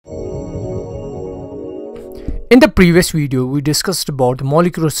In the previous video, we discussed about the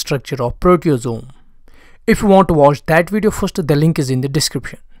molecular structure of proteasome. If you want to watch that video first, the link is in the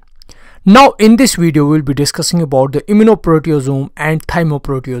description. Now in this video, we will be discussing about the immunoproteasome and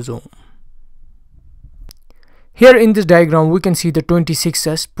thymoproteasome. Here in this diagram, we can see the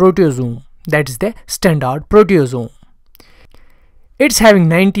 26S proteasome, that is the standard proteasome. It's having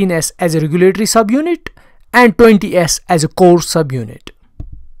 19S as a regulatory subunit and 20S as a core subunit.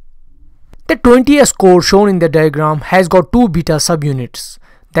 The 20S core shown in the diagram has got two beta subunits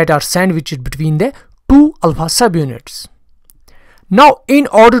that are sandwiched between the two alpha subunits. Now in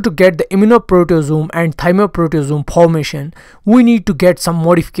order to get the immunoproteasome and thymoproteasome formation, we need to get some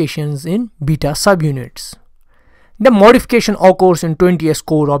modifications in beta subunits. The modification occurs in 20S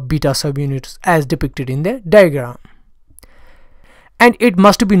core of beta subunits as depicted in the diagram. And it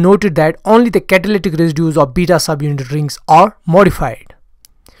must be noted that only the catalytic residues of beta subunit rings are modified.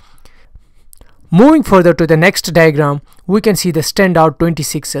 Moving further to the next diagram, we can see the standard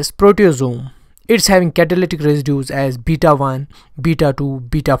 26S proteasome. It's having catalytic residues as beta 1, beta 2,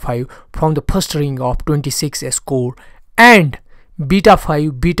 beta 5 from the first ring of 26S core and beta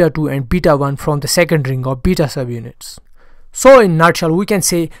 5, beta 2 and beta 1 from the second ring of beta subunits. So in nutshell, we can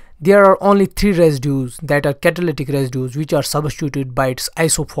say there are only three residues that are catalytic residues which are substituted by its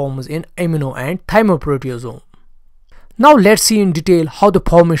isoforms in amino and thymoproteasome. Now let's see in detail how the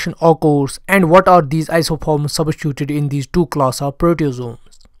formation occurs and what are these isoforms substituted in these two classes of proteasomes.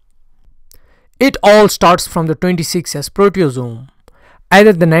 It all starts from the 26S proteasome,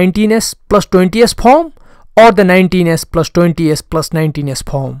 either the 19S plus 20S form or the 19S plus 20S plus 19S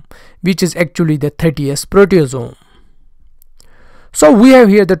form, which is actually the 30S proteasome. So we have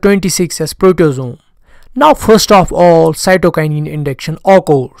here the 26S proteasome. Now first of all, cytokinin induction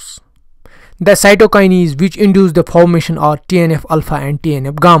occurs. The cytokines which induce the formation are TNF alpha and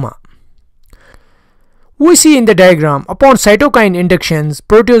TNF gamma. We see in the diagram, upon cytokine inductions,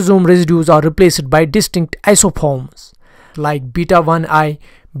 proteasome residues are replaced by distinct isoforms like beta 1I,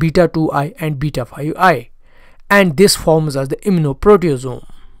 beta 2I and beta 5I, and this forms as the immunoproteasome.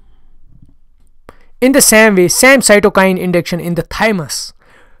 In the same way, same cytokine induction in the thymus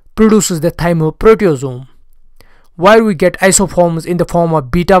produces the thymoproteasome, while we get isoforms in the form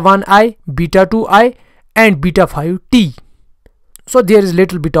of beta 1I, beta 2I and beta 5T. So there is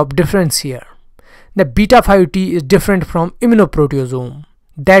little bit of difference here. The beta 5T is different from immunoproteasome.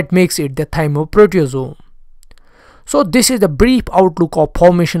 That makes it the thymoproteasome. So this is the brief outlook of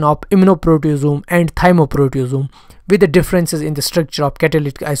formation of immunoproteasome and thymoproteasome with the differences in the structure of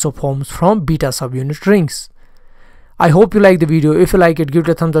catalytic isoforms from beta subunit rings. I hope you like the video. If you like it, give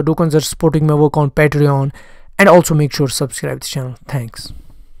it a thumbs up. Do consider supporting my work on Patreon. And also make sure to subscribe to the channel. Thanks.